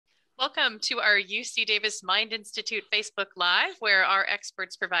Welcome to our UC Davis Mind Institute Facebook Live, where our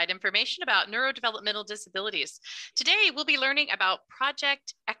experts provide information about neurodevelopmental disabilities. Today, we'll be learning about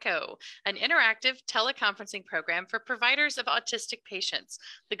Project ECHO, an interactive teleconferencing program for providers of autistic patients.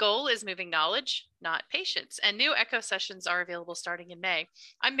 The goal is moving knowledge, not patients, and new ECHO sessions are available starting in May.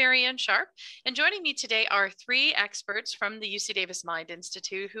 I'm Marianne Sharp, and joining me today are three experts from the UC Davis Mind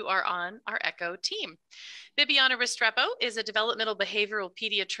Institute who are on our ECHO team. Bibiana Restrepo is a developmental behavioral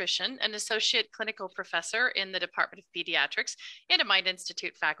pediatrician, an associate clinical professor in the Department of Pediatrics, and a Mind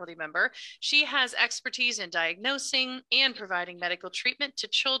Institute faculty member. She has expertise in diagnosing and providing medical treatment to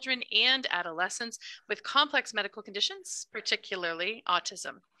children and adolescents with complex medical conditions, particularly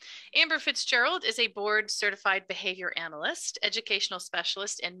autism. Amber Fitzgerald is a board-certified behavior analyst, educational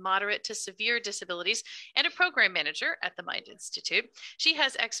specialist in moderate to severe disabilities, and a program manager at the Mind Institute. She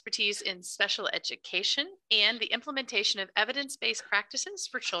has expertise in special education and the implementation of evidence-based practices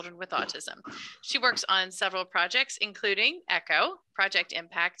for children with autism. She works on several projects, including ECHO, Project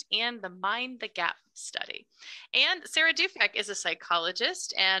Impact, and the Mind the Gap study. And Sarah Dufek is a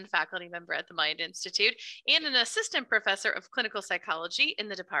psychologist and faculty member at the Mind Institute and an assistant professor of clinical psychology in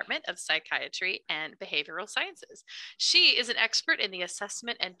the Department of Psychiatry and Behavioral Sciences. She is an expert in the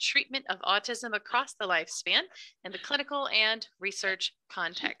assessment and treatment of autism across the lifespan in the clinical and research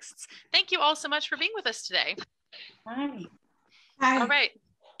contexts. Thank you all so much for being with us today. Hi. All right.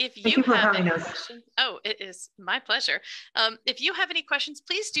 If you have any questions, it is my pleasure. If you have any questions,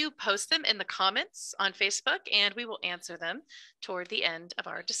 please do post them in the comments on Facebook and we will answer them toward the end of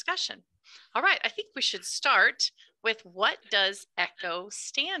our discussion. All right, I think we should start with what does ECHO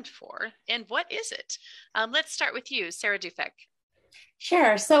stand for and what is it? Let's start with you, Sarah Dufek.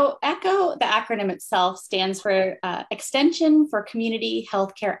 Sure. So ECHO, the acronym itself, stands for Extension for Community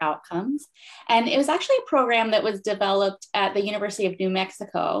Healthcare Outcomes. And it was actually a program that was developed at the University of New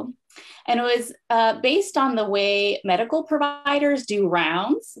Mexico. And it was based on the way medical providers do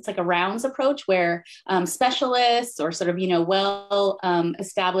rounds. It's like a rounds approach where specialists or sort of,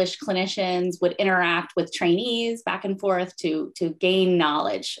 well-established clinicians would interact with trainees back and forth to gain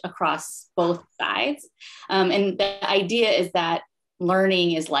knowledge across both sides. And the idea is that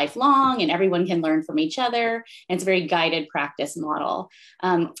learning is lifelong and everyone can learn from each other. And it's a very guided practice model.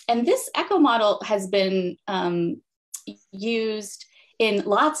 And this ECHO model has been used in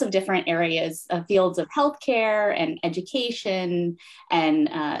lots of different areas, fields of healthcare and education and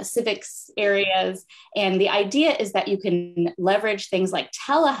civics areas. And the idea is that you can leverage things like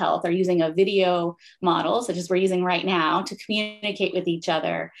telehealth or using a video model, such as we're using right now, to communicate with each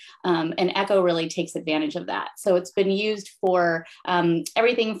other. And ECHO really takes advantage of that. So it's been used for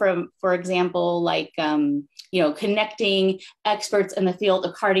everything from, for example, like, connecting experts in the field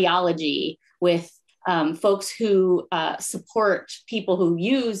of cardiology with folks who support people who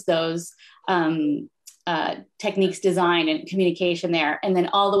use those techniques, design and communication there. And then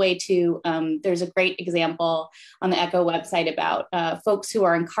all the way to, there's a great example on the ECHO website about folks who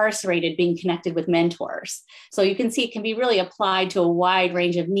are incarcerated being connected with mentors. So you can see it can be really applied to a wide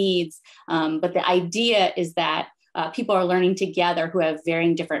range of needs. But the idea is that people are learning together who have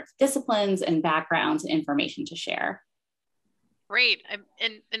varying different disciplines and backgrounds and information to share. Great.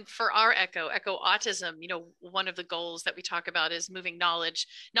 And for our ECHO Autism, one of the goals that we talk about is moving knowledge,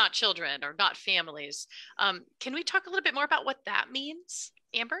 not children or not families. Can we talk a little bit more about what that means,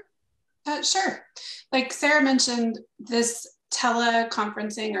 Amber? Sure. Like Sarah mentioned, this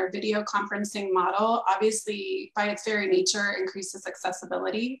teleconferencing or video conferencing model, obviously by its very nature, increases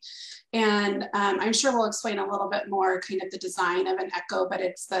accessibility. And I'm sure we'll explain a little bit more kind of the design of an ECHO, but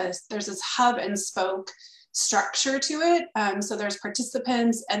there's this hub and spoke structure to it. So there's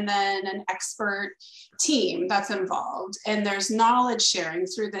participants and then an expert team that's involved. And there's knowledge sharing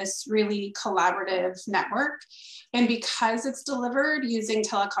through this really collaborative network. And because it's delivered using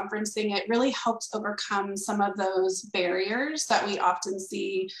teleconferencing, it really helps overcome some of those barriers that we often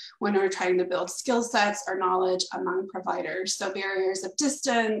see when we're trying to build skill sets or knowledge among providers. So barriers of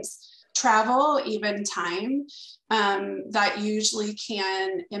distance, travel, even time, that usually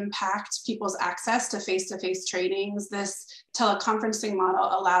can impact people's access to face-to-face trainings. This teleconferencing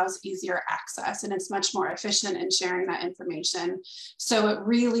model allows easier access and it's much more efficient in sharing that information. So it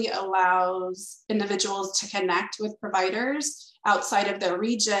really allows individuals to connect with providers outside of their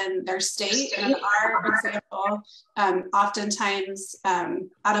region, their state, and in our example, oftentimes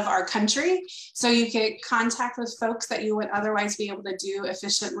out of our country. So you get contact with folks that you would otherwise be able to do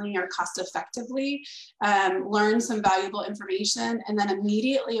efficiently or cost effectively, learn some valuable information, and then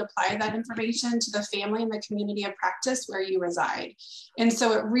immediately apply that information to the family and the community of practice where you reside. And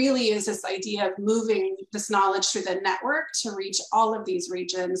so it really is this idea of moving this knowledge through the network to reach all of these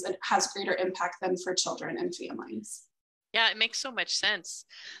regions and has greater impact than for children and families. Yeah, it makes so much sense.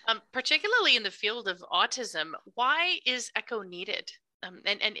 Particularly in the field of autism, why is ECHO needed?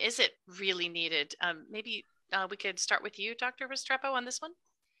 And is it really needed? Maybe we could start with you, Dr. Restrepo, on this one.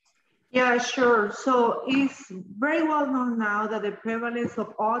 Yeah, sure. So it's very well known now that the prevalence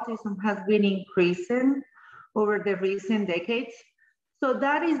of autism has been increasing over the recent decades. So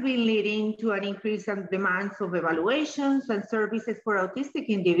that is been leading to an increase in demands of evaluations and services for autistic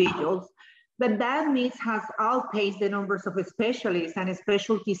individuals. But that needs has outpaced the numbers of specialists and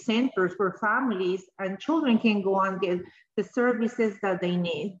specialty centers where families and children can go and get the services that they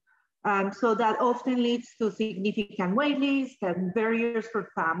need. So that often leads to significant wait lists and barriers for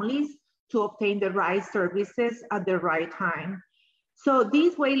families to obtain the right services at the right time. So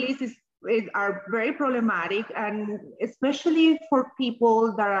these wait lists are very problematic, and especially for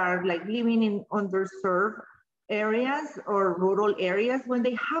people that are like living in underserved areas or rural areas, when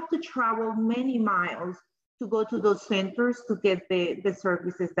they have to travel many miles to go to those centers to get the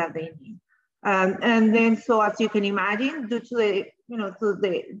services that they need. And then, so as you can imagine, due to the,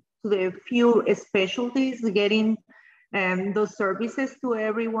 to the few specialties getting those services to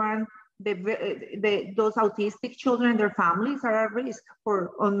everyone, those autistic children and their families are at risk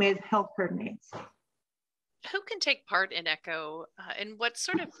for unmet healthcare needs. Who can take part in ECHO and what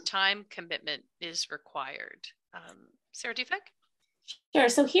sort of time commitment is required? Sarah Dufek? Sure.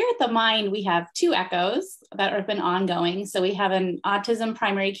 So here at the Mind, we have 2 ECHOs that have been ongoing. So we have an Autism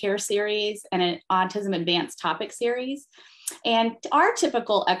Primary Care series and an Autism Advanced Topic series. And our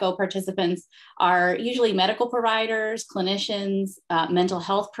typical ECHO participants are usually medical providers, clinicians, mental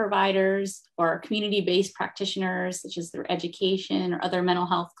health providers, or community-based practitioners, such as through education or other mental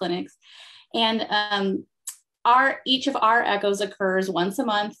health clinics. And each of our ECHOs occurs once a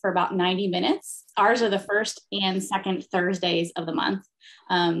month for about 90 minutes. Ours are the first and second Thursdays of the month,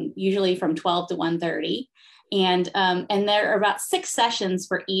 usually from 12 to 1:30. And there are about 6 sessions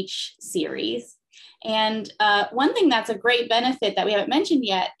for each series. And one thing that's a great benefit that we haven't mentioned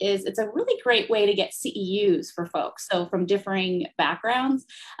yet is it's a really great way to get CEUs for folks. So from differing backgrounds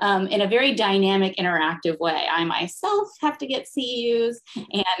in a very dynamic, interactive way. I myself have to get CEUs,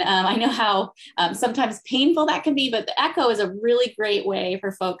 and I know how sometimes painful that can be, but the ECHO is a really great way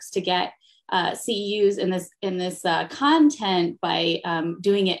for folks to get CEUs in this content by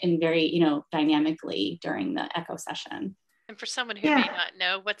doing it in very, dynamically during the ECHO session. And for someone who may not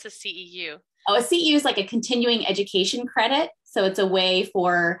know, what's a CEU? Oh, a CEU is like a continuing education credit. So it's a way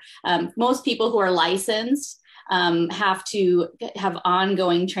for most people who are licensed have to have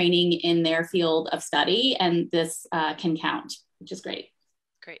ongoing training in their field of study, and this can count, which is great.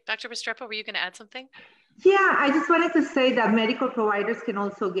 Great. Dr. Restrepo, were you going to add something? Yeah, I just wanted to say that medical providers can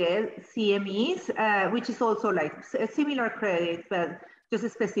also get CMEs, which is also like a similar credit, but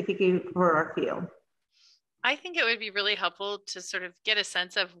just specifically for our field. I think it would be really helpful to sort of get a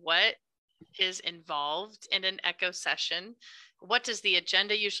sense of what is involved in an ECHO session. What does the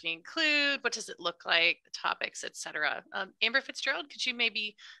agenda usually include? What does it look like? The topics, etc. Amber Fitzgerald, could you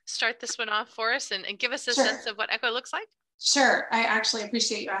maybe start this one off for us and give us a sense of what ECHO looks like? Sure. I actually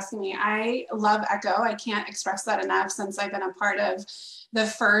appreciate you asking me. I love ECHO. I can't express that enough since I've been a part of the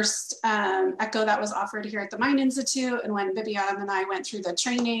first ECHO that was offered here at the Mind Institute. And when Vivian and I went through the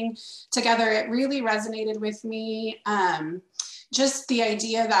training together, it really resonated with me. Just the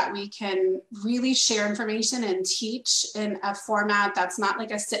idea that we can really share information and teach in a format that's not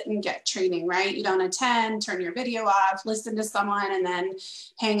like a sit and get training, right? You don't attend, turn your video off, listen to someone, and then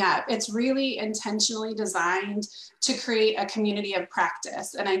hang up. It's really intentionally designed to create a community of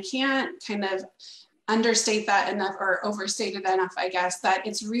practice. And I can't kind of understate that enough, or overstate it enough, I guess, that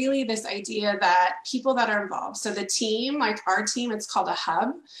it's really this idea that people that are involved. So the team, like our team, it's called a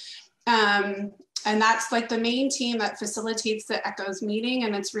hub. And that's like the main team that facilitates the ECHO's meeting,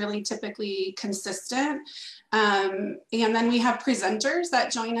 and it's really typically consistent. And then we have presenters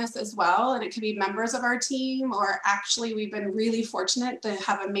that join us as well, and it could be members of our team, or actually we've been really fortunate to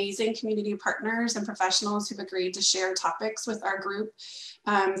have amazing community partners and professionals who've agreed to share topics with our group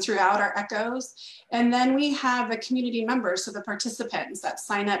throughout our ECHOs. And then we have the community members, so the participants that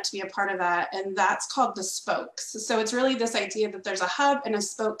sign up to be a part of that, and that's called the spokes. So it's really this idea that there's a hub and a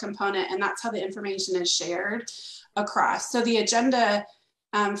spoke component, and that's how the information is shared across. So the agenda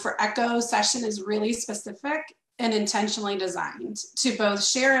for ECHO session is really specific and intentionally designed to both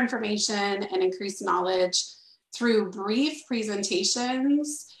share information and increase knowledge through brief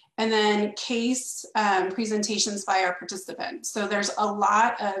presentations and then case presentations by our participants. So there's a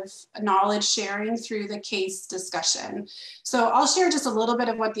lot of knowledge sharing through the case discussion. So I'll share just a little bit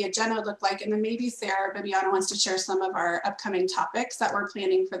of what the agenda looked like, and then maybe Sarah Bibiana wants to share some of our upcoming topics that we're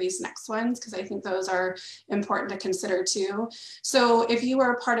planning for these next ones, because I think those are important to consider too. So if you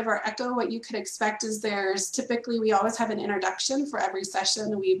are a part of our ECHO, what you could expect is typically we always have an introduction for every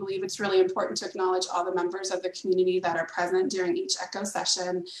session. We believe it's really important to acknowledge all the members of the community that are present during each ECHO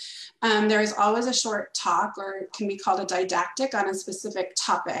session. There is always a short talk, or it can be called a didactic, on a specific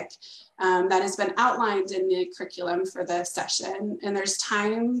topic that has been outlined in the curriculum for the session. And there's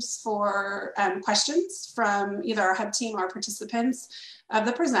times for questions from either our hub team or participants of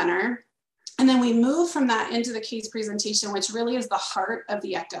the presenter. And then we move from that into the case presentation, which really is the heart of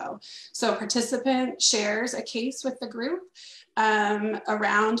the ECHO. So a participant shares a case with the group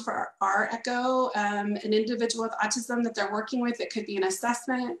around for our ECHO, an individual with autism that they're working with. It could be an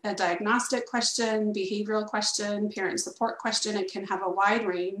assessment, a diagnostic question, behavioral question, parent support question. It can have a wide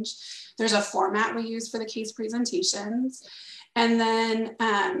range. There's a format we use for the case presentations. And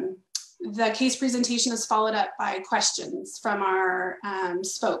then the case presentation is followed up by questions from our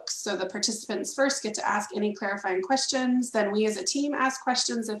spokes. So the participants first get to ask any clarifying questions. Then we as a team ask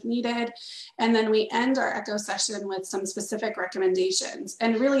questions if needed. And then we end our ECHO session with some specific recommendations.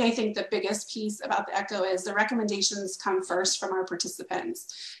 And really, I think the biggest piece about the ECHO is the recommendations come first from our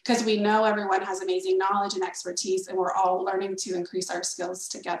participants, because we know everyone has amazing knowledge and expertise, and we're all learning to increase our skills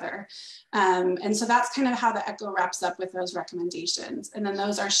together. And so that's kind of how the ECHO wraps up with those recommendations. And then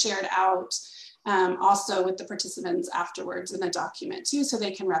those are shared out also with the participants afterwards in a document too, so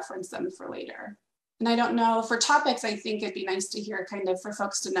they can reference them for later. And I don't know, for topics, I think it'd be nice to hear kind of for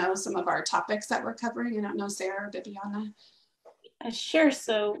folks to know some of our topics that we're covering. I don't know, Sarah or Bibiana. Sure.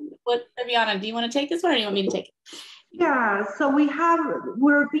 So what, Bibiana, do you want to take this one, or do you want me to take it? Yeah, so we're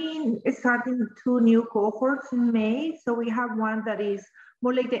starting 2 new cohorts in May. So we have one that is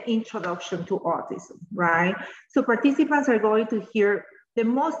more like the introduction to autism, right? So participants are going to hear the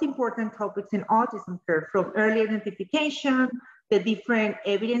most important topics in autism care, from early identification, the different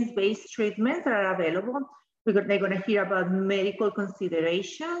evidence-based treatments that are available. They're going to hear about medical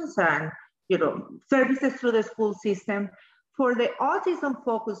considerations and, services through the school system. For the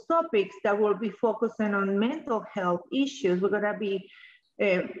autism-focused topics that will be focusing on mental health issues, we're going to be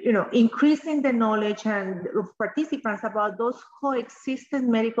increasing the knowledge of participants about those coexistent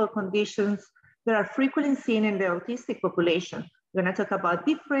medical conditions that are frequently seen in the autistic population. We're going to talk about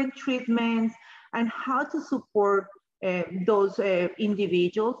different treatments and how to support those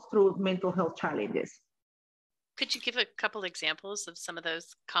individuals through mental health challenges. Could you give a couple examples of some of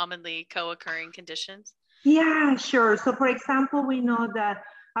those commonly co-occurring conditions? Yeah, sure. So for example, we know that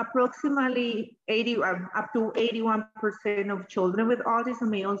approximately up to 81% of children with autism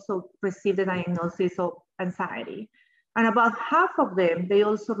may also receive the diagnosis of anxiety. And about half of them, they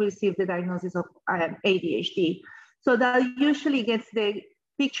also receive the diagnosis of ADHD. So that usually gets the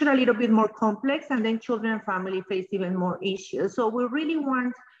picture a little bit more complex, and then children and family face even more issues. So we really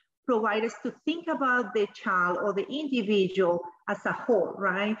want providers to think about the child or the individual as a whole,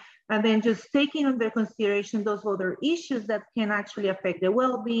 right? And then just taking under consideration those other issues that can actually affect their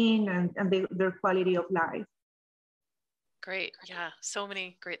well-being and their quality of life. Great. Yeah. So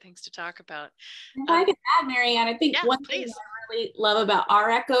many great things to talk about. If I could add, Marianne, I think one thing that I really love about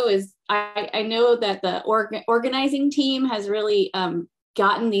our ECHO is I know that the organizing team has really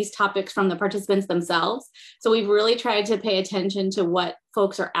gotten these topics from the participants themselves. So we've really tried to pay attention to what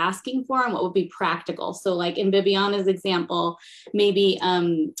folks are asking for and what would be practical. So like in Bibiana's example, maybe,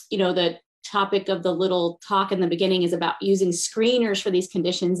 the topic of the little talk in the beginning is about using screeners for these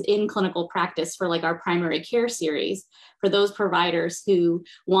conditions in clinical practice for like our primary care series, for those providers who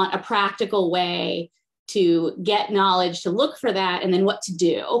want a practical way to get knowledge to look for that, and then what to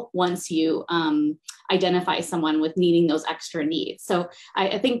do once you identify someone with needing those extra needs. So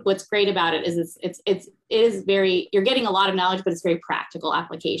I think what's great about it is it is very, you're getting a lot of knowledge, but it's very practical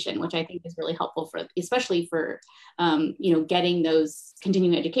application, which I think is really helpful for, especially for getting those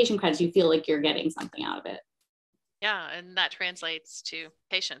continuing education credits. You feel like you're getting something out of it. Yeah, and that translates to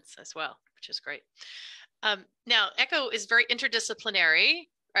patients as well, which is great. Now, ECHO is very interdisciplinary,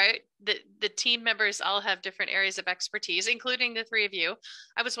 right? The team members all have different areas of expertise, including the three of you.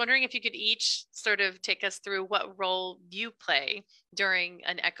 I was wondering if you could each sort of take us through what role you play during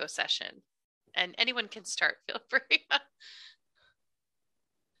an ECHO session. And anyone can start, feel free.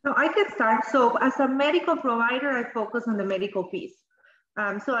 So I can start. So as a medical provider, I focus on the medical piece.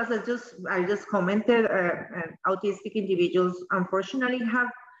 So as I just commented, autistic individuals unfortunately have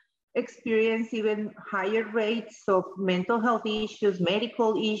experience even higher rates of mental health issues,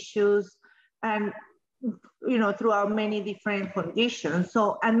 medical issues, and throughout many different conditions.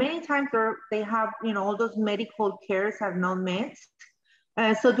 So, and many times they have, all those medical cares are not met.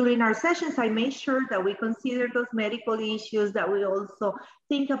 So during our sessions, I make sure that we consider those medical issues, that we also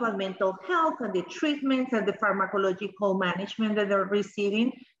think about mental health and the treatments and the pharmacological management that they're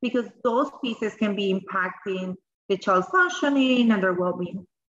receiving, because those pieces can be impacting the child's functioning and their well-being.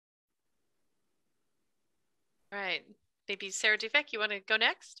 Right. Maybe Sarah Dufek, you want to go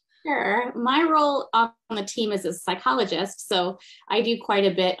next? Sure. My role on the team is a psychologist, so I do quite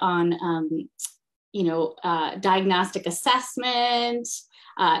a bit on diagnostic assessment,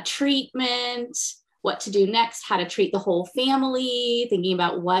 treatment, what to do next, how to treat the whole family, thinking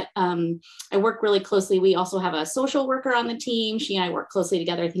about what, I work really closely. We also have a social worker on the team. She and I work closely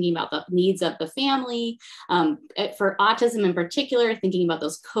together, thinking about the needs of the family. For autism in particular, thinking about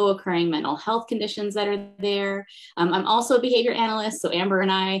those co-occurring mental health conditions that are there. I'm also a behavior analyst, so Amber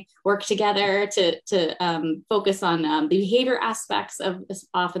and I work together to focus on the behavior aspects of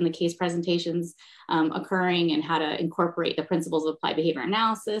often the case presentations occurring, and how to incorporate the principles of applied behavior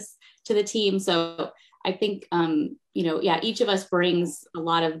analysis to the team. So I think, each of us brings a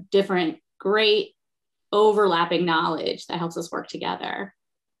lot of different great overlapping knowledge that helps us work together.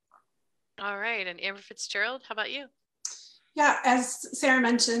 All right. And Amber Fitzgerald, how about you? Yeah, as Sarah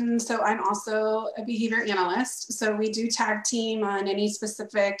mentioned, so I'm also a behavior analyst. So we do tag team on any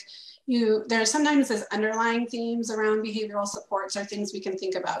specific, there are sometimes there's underlying themes around behavioral supports or things we can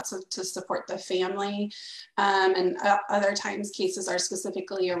think about to support the family. And other times cases are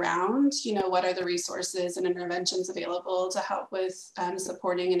specifically around, what are the resources and interventions available to help with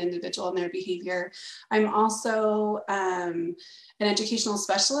supporting an individual in their behavior. I'm also an educational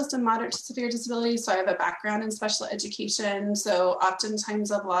specialist in moderate to severe disability. So I have a background in special education. So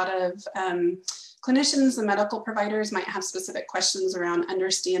oftentimes a lot of clinicians and medical providers might have specific questions around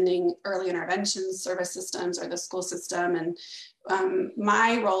understanding early intervention service systems or the school system. And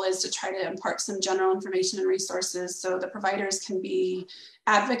my role is to try to impart some general information and resources so the providers can be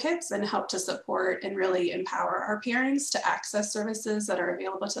advocates and help to support and really empower our parents to access services that are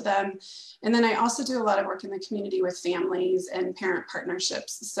available to them. And then I also do a lot of work in the community with families and parent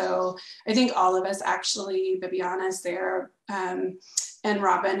partnerships. So I think all of us actually, Bibiana, Sarah, and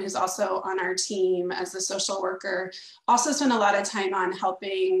Robin, who's also on our team as a social worker, also spend a lot of time on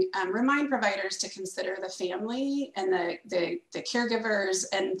helping remind providers to consider the family and the caregivers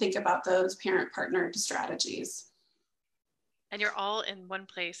and think about those parent partnered strategies. And you're all in one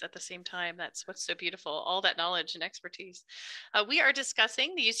place at the same time. That's what's so beautiful, all that knowledge and expertise. We are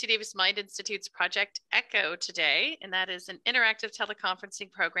discussing the UC Davis Mind Institute's Project ECHO today, and that is an interactive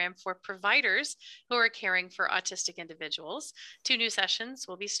teleconferencing program for providers who are caring for autistic individuals. 2 new sessions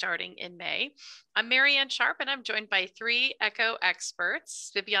will be starting in May. I'm Marianne Sharp, and I'm joined by 3 ECHO experts: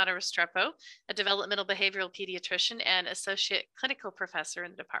 Bibiana Restrepo, a developmental behavioral pediatrician and associate clinical professor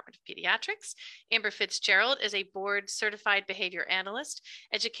in the Department of Pediatrics. Amber Fitzgerald is a board certified behavior analyst,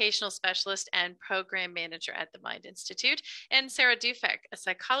 educational specialist, and program manager at the Mind Institute. And Sarah Dufek, a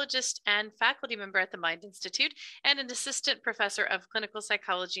psychologist and faculty member at the Mind Institute, and an assistant professor of clinical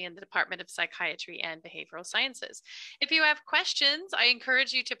psychology in the Department of Psychiatry and Behavioral Sciences. If you have questions, I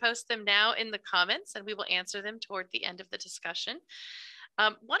encourage you to post them now in the comments, and we will answer them toward the end of the discussion.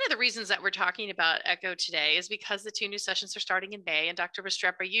 One of the reasons that we're talking about ECHO today is because the 2 new sessions are starting in May. And Dr.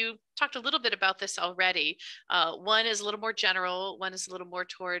 Restrepo, you talked a little bit about this already. One is a little more general, one is a little more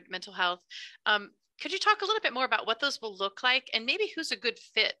toward mental health. Could you talk a little bit more about what those will look like and maybe who's a good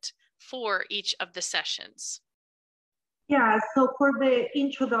fit for each of the sessions? Yeah, so for the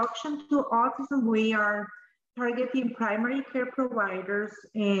introduction to autism, we are targeting primary care providers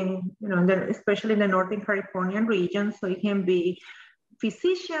in, especially in the Northern Californian region. So it can be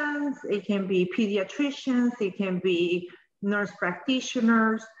physicians, it can be pediatricians, it can be nurse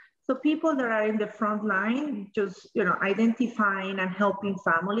practitioners. So people that are in the front line, just, identifying and helping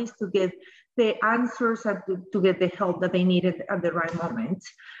families to get the answers and to get the help that they needed at the right moment.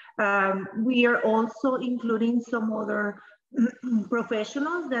 We are also including some other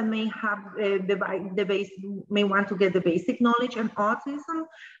professionals that may have may want to get the basic knowledge on autism.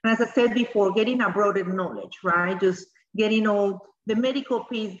 And as I said before, getting a broader knowledge, right? Just getting all the medical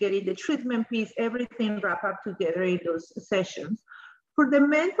piece, getting the treatment piece, everything wrapped up together in those sessions. For the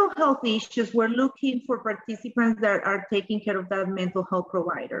mental health issues, we're looking for participants that are taking care of that mental health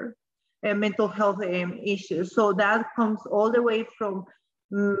provider and mental health issues. So that comes all the way from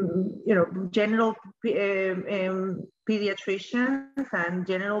general pediatricians and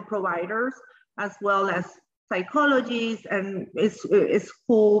general providers, as well as psychologists and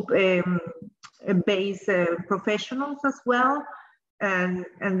school-based professionals as well, and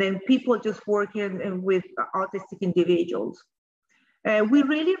then people just working with autistic individuals. We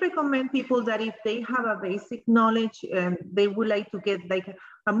really recommend people that if they have a basic knowledge and they would like to get like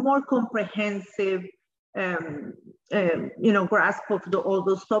a more comprehensive grasp of all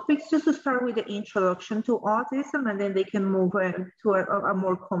those topics, just to start with the introduction to autism, and then they can move to a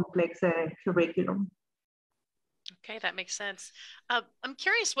more complex curriculum. Okay, that makes sense. I'm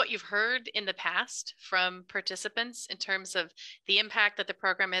curious what you've heard in the past from participants in terms of the impact that the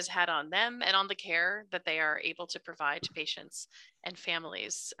program has had on them and on the care that they are able to provide to patients and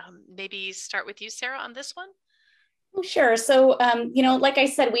families. Maybe start with you, Sarah, on this one. Sure. So, like I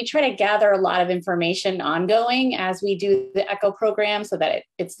said, we try to gather a lot of information ongoing as we do the ECHO program so that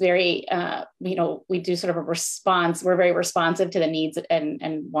it's very, we do sort of a response. We're very responsive to the needs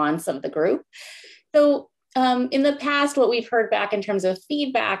and wants of the group. So in the past, what we've heard back in terms of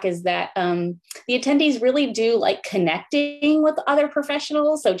feedback is that the attendees really do like connecting with other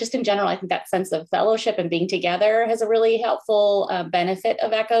professionals. So just in general, I think that sense of fellowship and being together has a really helpful benefit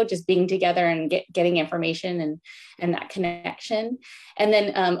of ECHO, just being together and getting information and that connection. And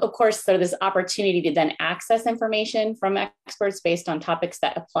then, of course, so this opportunity to then access information from experts based on topics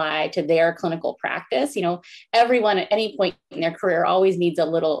that apply to their clinical practice. Everyone at any point in their career always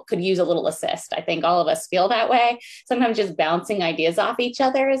could use a little assist. I think all of us feel that way. Sometimes just bouncing ideas off each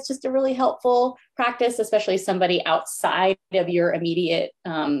other is just a really helpful practice, especially somebody outside of your immediate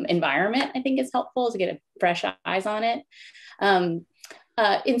environment, I think is helpful to get fresh eyes on it.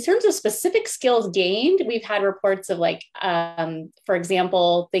 In terms of specific skills gained, we've had reports of for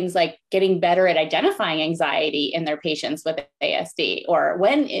example, things like getting better at identifying anxiety in their patients with ASD, or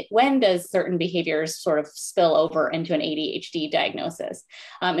when does certain behaviors sort of spill over into an ADHD diagnosis,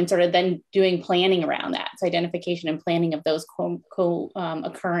 and sort of then doing planning around that. So identification and planning of those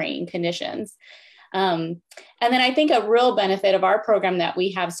occurring conditions. And then I think a real benefit of our program that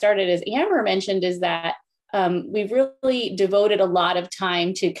we have started, as Amber mentioned, is that we've really devoted a lot of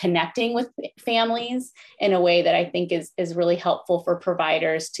time to connecting with families in a way that I think is really helpful for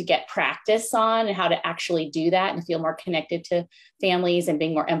providers to get practice on and how to actually do that and feel more connected to families and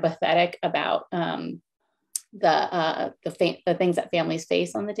being more empathetic about the things that families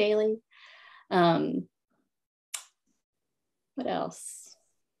face on the daily. What else?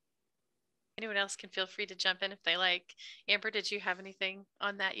 Anyone else can feel free to jump in if they like. Amber, did you have anything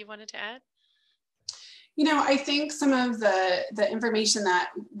on that you wanted to add? I think some of the information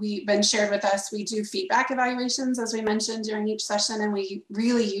that we've been shared with us, we do feedback evaluations, as we mentioned, during each session, and we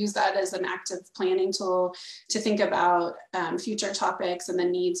really use that as an active planning tool to think about future topics and the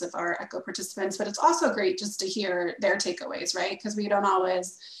needs of our ECHO participants. But it's also great just to hear their takeaways, right? Because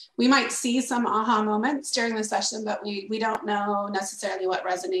we might see some aha moments during the session, but we don't know necessarily what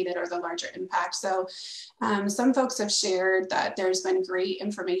resonated or the larger impact. So some folks have shared that there's been great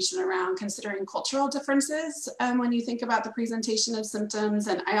information around considering cultural differences when you think about the presentation of symptoms.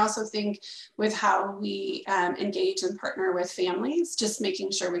 And I also think with how we engage and partner with families, just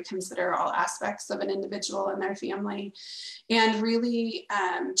making sure we consider all aspects of an individual and their family, and really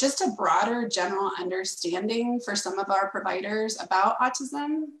just a broader general understanding for some of our providers about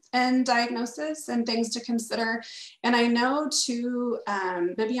autism and diagnosis and things to consider. And I know too,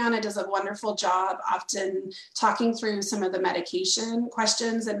 Bibiana does a wonderful job often talking through some of the medication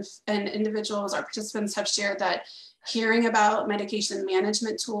questions, and individuals, our participants have shared that hearing about medication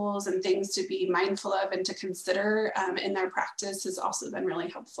management tools and things to be mindful of and to consider in their practice has also been really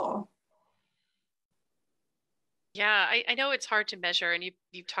helpful. Yeah, I know it's hard to measure, and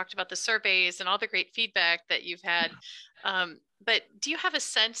you've talked about the surveys and all the great feedback that you've had. But do you have a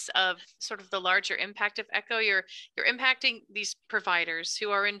sense of sort of the larger impact of ECHO? You're impacting these providers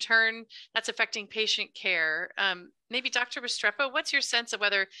who are in turn, that's affecting patient care. Maybe Dr. Restrepo, what's your sense of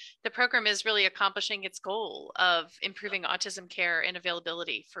whether the program is really accomplishing its goal of improving autism care and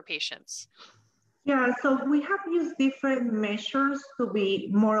availability for patients? Yeah, so we have used different measures to be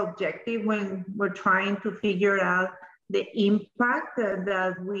more objective when we're trying to figure out the impact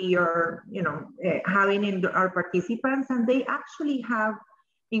that we are, having in our participants, and they actually have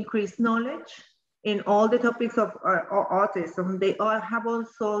increased knowledge in all the topics of autism. They all have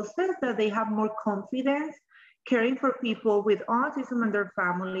also said that they have more confidence caring for people with autism and their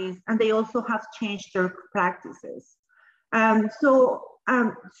families, and they also have changed their practices. So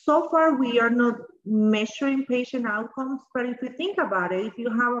far, we are not measuring patient outcomes, but if you think about it, if you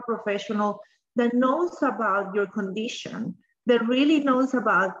have a professional that knows about your condition, that really knows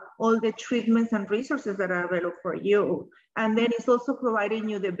about all the treatments and resources that are available for you. And then it's also providing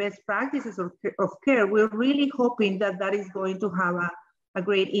you the best practices of care. We're really hoping that that is going to have a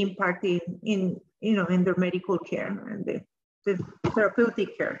great impact in their medical care and the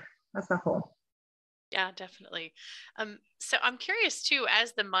therapeutic care as a whole. Yeah, definitely. So I'm curious too,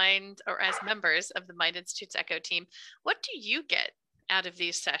 as members of the Mind Institute's ECHO team, what do you get out of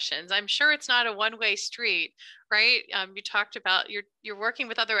these sessions? I'm sure it's not a one-way street, right? You talked about you're working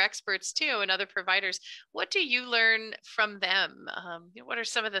with other experts too and other providers. What do you learn from them? What are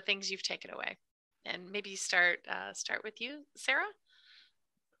some of the things you've taken away? And maybe start with you, Sarah.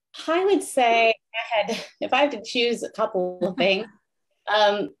 I would say, if I had to choose a couple of things,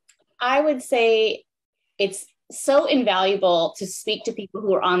 I would say it's so invaluable to speak to people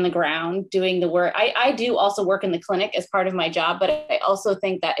who are on the ground doing the work. I do also work in the clinic as part of my job, but I also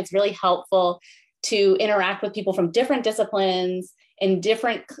think that it's really helpful to interact with people from different disciplines in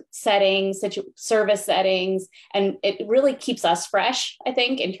different settings, service settings. And it really keeps us fresh, I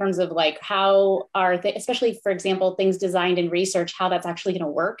think, in terms of like how especially, for example, things designed in research, how that's actually going to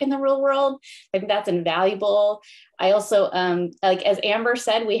work in the real world. I think that's invaluable. I also, like as Amber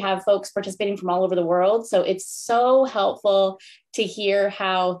said, we have folks participating from all over the world. So it's so helpful to hear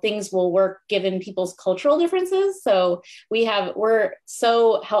how things will work given people's cultural differences. So we're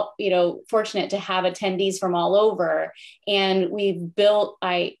so fortunate to have attendees from all over. And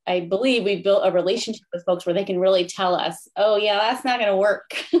I believe we've built a relationship with folks where they can really tell us, oh yeah, that's not going to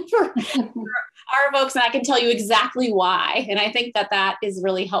work for our folks. And I can tell you exactly why. And I think that is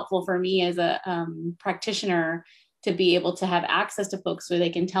really helpful for me as a practitioner to be able to have access to folks where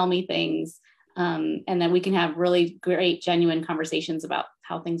they can tell me things, and then we can have really great, genuine conversations about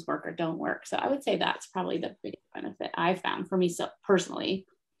how things work or don't work. So I would say that's probably the biggest benefit I found for me personally.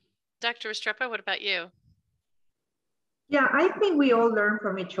 Dr. Restrepo, what about you? Yeah, I think we all learn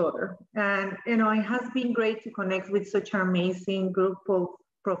from each other. And, it has been great to connect with such an amazing group of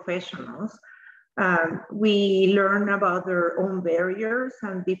professionals. We learn about their own barriers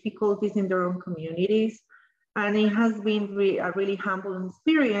and difficulties in their own communities. And it has been a really humbling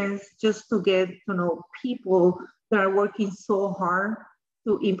experience just to get to know people that are working so hard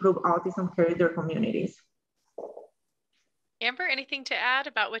to improve autism care in their communities. Amber, anything to add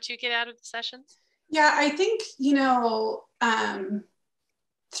about what you get out of the sessions? Yeah, I think,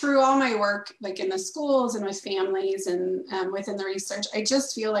 through all my work, like in the schools and with families and within the research, I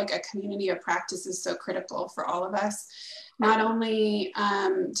just feel like a community of practice is so critical for all of us. Not only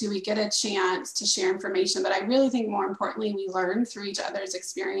do we get a chance to share information, but I really think more importantly, we learn through each other's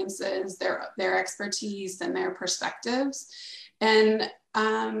experiences, their expertise and their perspectives. And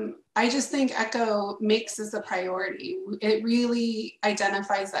I just think ECHO makes this a priority. It really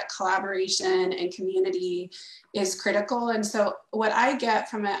identifies that collaboration and community is critical. And so what I get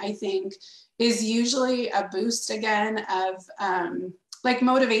from it, I think, is usually a boost again of like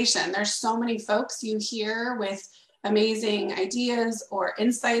motivation. There's so many folks you hear with amazing ideas or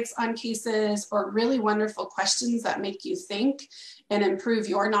insights on cases or really wonderful questions that make you think and improve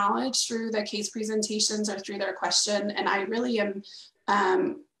your knowledge through the case presentations or through their question. And I really am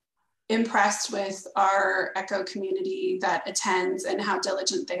impressed with our ECHO community that attends and how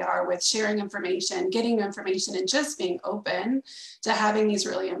diligent they are with sharing information, getting information, and just being open to having these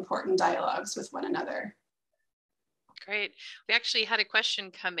really important dialogues with one another. Great. We actually had a question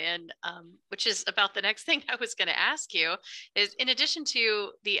come in, which is about the next thing I was going to ask you, is in addition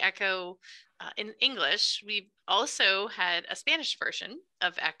to the ECHO in English, we've also had a Spanish version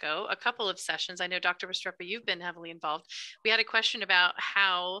of ECHO, a couple of sessions. I know, Dr. Restrepo, you've been heavily involved. We had a question about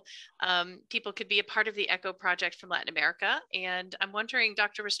how people could be a part of the ECHO project from Latin America. And I'm wondering,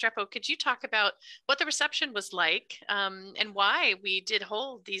 Dr. Restrepo, could you talk about what the reception was like and why we did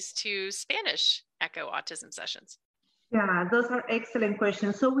hold these two Spanish ECHO autism sessions? Yeah, those are excellent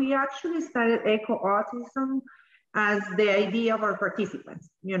questions. So we actually started ECHO Autism as the idea of our participants.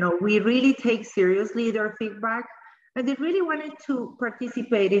 We really take seriously their feedback, and they really wanted to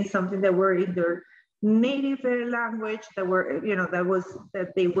participate in something that were in their native language,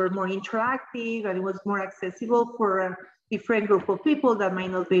 that they were more interactive and it was more accessible for a different group of people that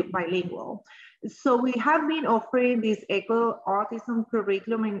might not be bilingual. So we have been offering this ECHO Autism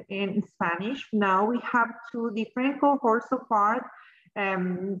curriculum in Spanish. Now we have two different cohorts so far.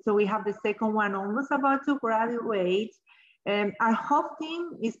 So we have the second one almost about to graduate. Our whole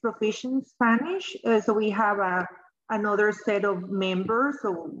team is proficient Spanish. So we have another set of members.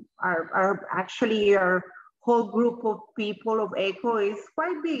 So our whole group of people of ECHO is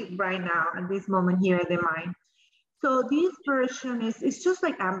quite big right now at this moment here at the Mind. So this version is just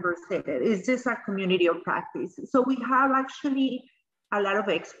like Amber said, it's just a community of practice. So we have actually a lot of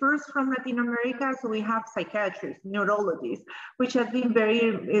experts from Latin America. So we have psychiatrists, neurologists, which has been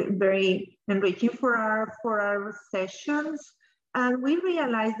very enriching for our sessions. And we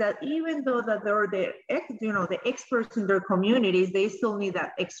realized that even though that they're the experts in their communities, they still need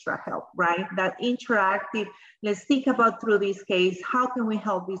that extra help, right? That interactive, let's think about through this case, how can we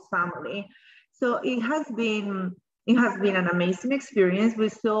help this family? So it has been an amazing experience. We're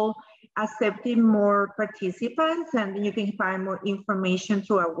still accepting more participants, and you can find more information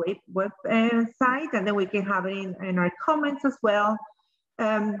through our website, and then we can have it in our comments as well.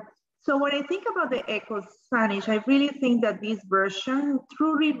 So when I think about the ECHO Spanish, I really think that this version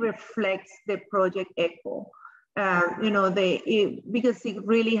truly reflects the Project ECHO. Because it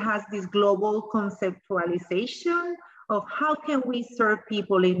really has this global conceptualization of how can we serve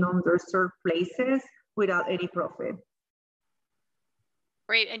people in underserved places without any profit.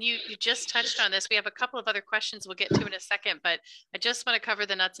 Great, and you just touched on this. We have a couple of other questions we'll get to in a second, but I just want to cover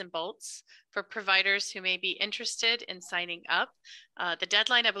the nuts and bolts for providers who may be interested in signing up. The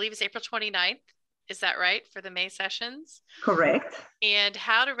deadline, I believe, is April 29th. Is that right, for the May sessions? Correct. And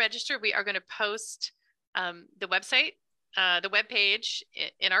how to register, we are going to post the website, the webpage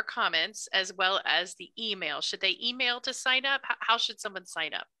in our comments, as well as the email. Should they email to sign up? How should someone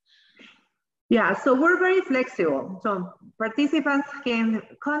sign up? Yeah, so we're very flexible. So participants can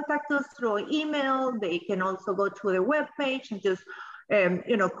contact us through email. They can also go to the webpage and just,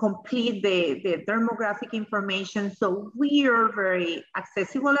 complete the demographic information. So we are very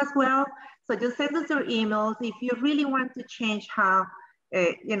accessible as well. So just send us your emails. If you really want to change how,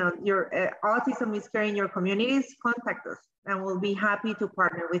 your autism is care in your communities, contact us and we'll be happy to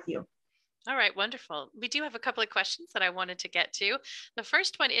partner with you. All right, wonderful. We do have a couple of questions that I wanted to get to. The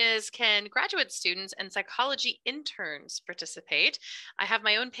first one is, can graduate students and psychology interns participate? I have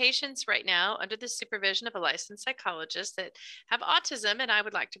my own patients right now under the supervision of a licensed psychologist that have autism, and I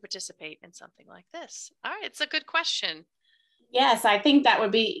would like to participate in something like this. All right, it's a good question. Yes, I think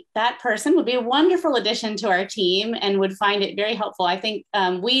that person would be a wonderful addition to our team and would find it very helpful. I think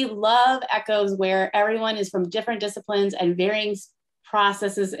we love ECHOs where everyone is from different disciplines and varying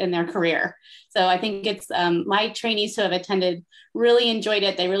processes in their career. So I think it's my trainees who have attended really enjoyed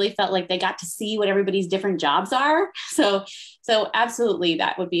it. They really felt like they got to see what everybody's different jobs are. So absolutely,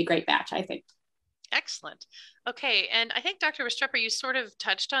 that would be a great match, I think. Excellent. Okay, and I think Dr. Restrepo, you sort of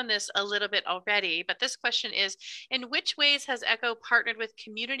touched on this a little bit already, but this question is, in which ways has ECHO partnered with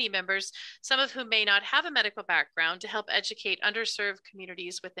community members, some of whom may not have a medical background, to help educate underserved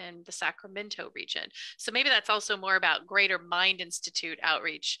communities within the Sacramento region? So maybe that's also more about Greater Mind Institute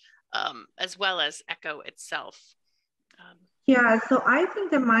outreach, as well as ECHO itself. Yeah, so I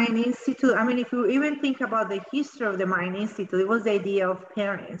think the Mind Institute, if you even think about the history of the Mind Institute, it was the idea of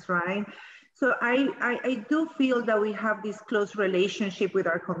parents, right? So I do feel that we have this close relationship with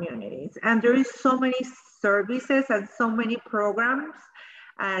our communities, and there is so many services and so many programs,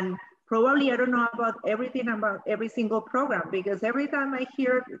 and probably I don't know about everything about every single program, because every time I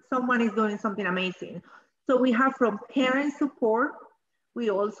hear someone is doing something amazing. So we have from parent support,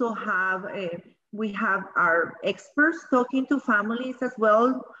 we also have we have our experts talking to families as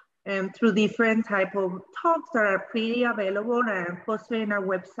well, through different type of talks that are pretty available and posted in our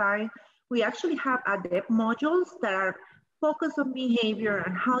website. We actually have adept modules that are focused on behavior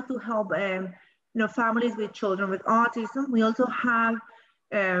and how to help families with children with autism. We also have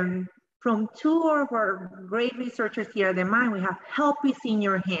from two of our great researchers here at the Mind, we have Help is in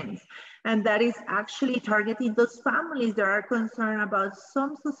Your Hands. And that is actually targeting those families that are concerned about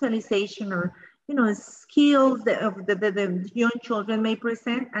some socialization or skills that the young children may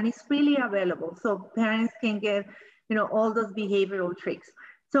present, and it's really available. So parents can get all those behavioral tricks.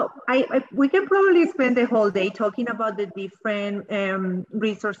 So we can probably spend the whole day talking about the different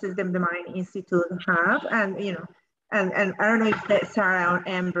resources that the Mind Institute have, and and I don't know if Sarah or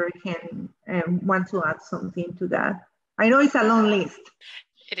Amber can want to add something to that. I know it's a long list.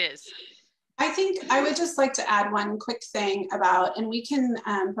 It is. I think I would just like to add one quick thing about, and we can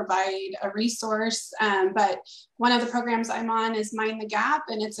provide a resource, but one of the programs I'm on is Mind the Gap,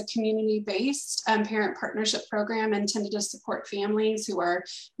 and it's a community-based parent partnership program intended to support families who are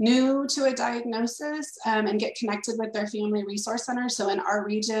new to a diagnosis and get connected with their family resource center. So in our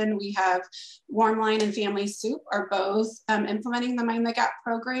region, we have Warm Line and Family Soup are both implementing the Mind the Gap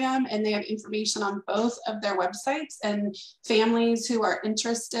program, and they have information on both of their websites, and families who are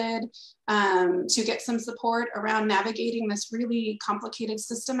interested to get some support around navigating this really complicated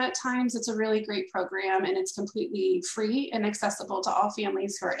system at times. It's a really great program, and it's completely free and accessible to all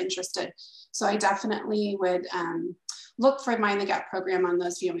families who are interested. So I definitely would look for Mind the Gap program on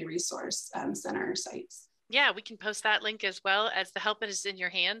those Family Resource Center sites. Yeah, we can post that link as well as the Help It Is in Your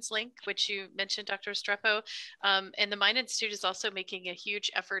Hands link, which you mentioned, Dr. Estrepo. And the Mind Institute is also making a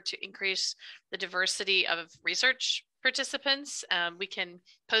huge effort to increase the diversity of research participants. We can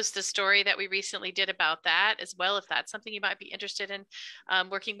post the story that we recently did about that as well, if that's something you might be interested in.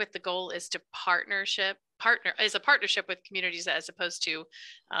 Working with, the goal is to partner with communities, as opposed to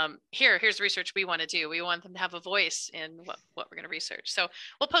here's research we want to do. We want them to have a voice in what we're going to research. So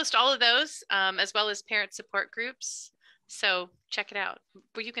we'll post all of those, as well as parent support groups. So check it out.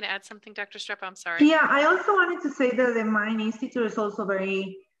 Were you going to add something, Dr. Estrepo? I'm sorry. Yeah, I also wanted to say that the Mind Institute is also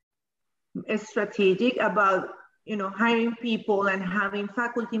very strategic about hiring people and having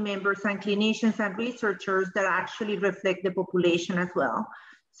faculty members and clinicians and researchers that actually reflect the population as well.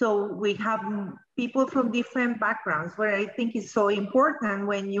 So we have people from different backgrounds, where I think is so important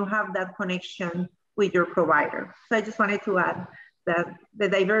when you have that connection with your provider. So I just wanted to add that the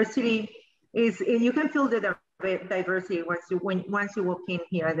diversity is, you can feel the diversity once you walk in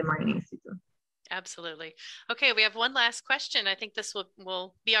here at the Mind Institute. Absolutely. Okay, we have one last question. I think this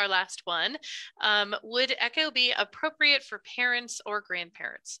will be our last one. Would ECHO be appropriate for parents or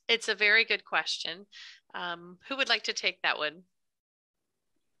grandparents? It's a very good question. Who would like to take that one?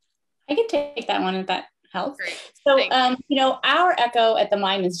 I can take that one if that helps. Great. So, our ECHO at the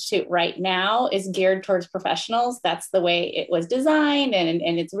Mind Institute right now is geared towards professionals. That's the way it was designed,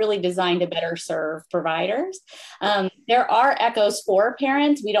 and it's really designed to better serve providers. There are ECHOs for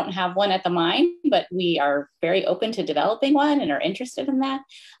parents. We don't have one at the Mind, but we are very open to developing one and are interested in that.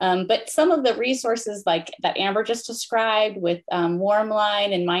 But some of the resources like that Amber just described with Warm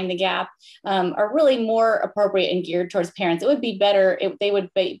Line and Mind the Gap are really more appropriate and geared towards parents. It would be better, they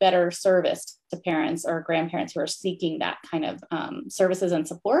would be better serviced to parents or grandparents who are seeking that kind of services and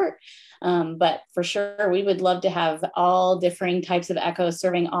support. But for sure, we would love to have all differing types of ECHOs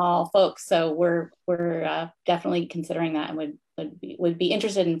serving all folks. So we're definitely considering that, and would be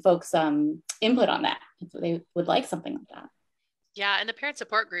interested in folks' input on that if they would like something like that. Yeah, and the parent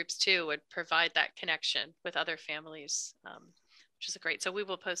support groups too would provide that connection with other families, which is great. So we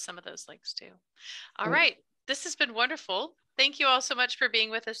will post some of those links too. All right, this has been wonderful. Thank you all so much for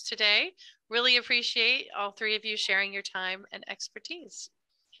being with us today. Really appreciate all three of you sharing your time and expertise.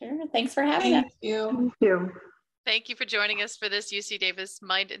 Sure. Thanks for having us. Thank you. Thank you. Thank you for joining us for this UC Davis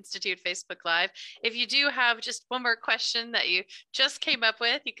Mind Institute Facebook Live. If you do have just one more question that you just came up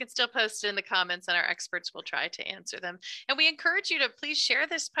with, you can still post it in the comments and our experts will try to answer them. And we encourage you to please share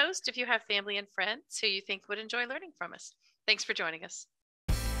this post if you have family and friends who you think would enjoy learning from us. Thanks for joining us.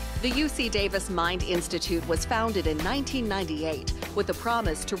 The UC Davis Mind Institute was founded in 1998 with the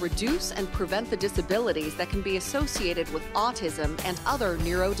promise to reduce and prevent the disabilities that can be associated with autism and other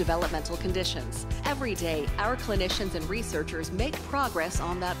neurodevelopmental conditions. Every day, our clinicians and researchers make progress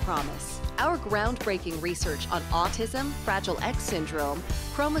on that promise. Our groundbreaking research on autism, Fragile X syndrome,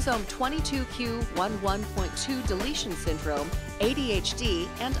 chromosome 22q11.2 deletion syndrome, ADHD,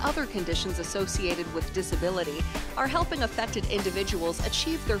 and other conditions associated with disability are helping affected individuals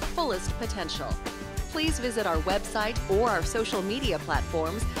achieve their fullest potential. Please visit our website or our social media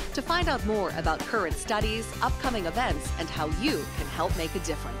platforms to find out more about current studies, upcoming events, and how you can help make a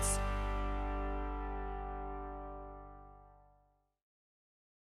difference.